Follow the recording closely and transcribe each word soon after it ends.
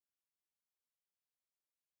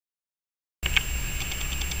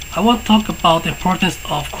I want to talk about the importance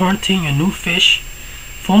of quarantining a new fish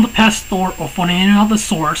from the pet store or from any other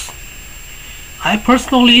source. I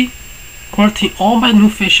personally quarantine all my new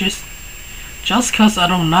fishes just because I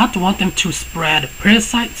do not want them to spread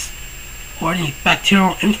parasites or any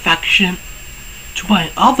bacterial infection to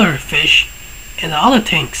my other fish in the other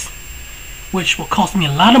tanks, which will cost me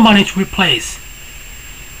a lot of money to replace.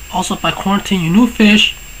 Also, by quarantining your new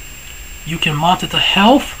fish, you can monitor the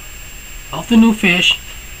health of the new fish,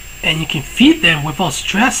 and you can feed them without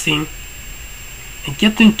stressing and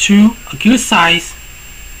get them to a good size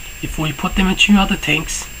before you put them into your other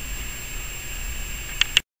tanks.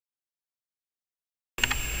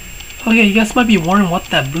 Okay, you guys might be wondering what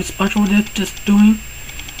that blue sponge over there is just doing.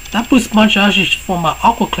 That blue sponge actually is for my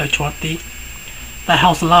aqua clarity that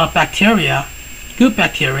has a lot of bacteria, good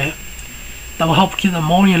bacteria, that will help keep the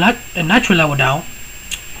ammonia and nitrate level down.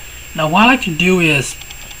 Now what I like to do is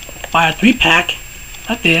buy a 3-pack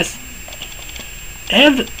like this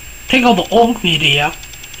and take out the old media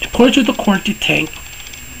and put it into the quarantine tank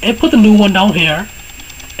and put the new one down here,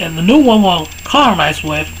 and the new one will colonize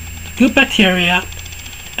with good bacteria.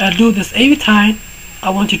 And I do this every time I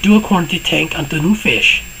want to do a quarantine tank on the new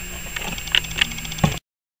fish.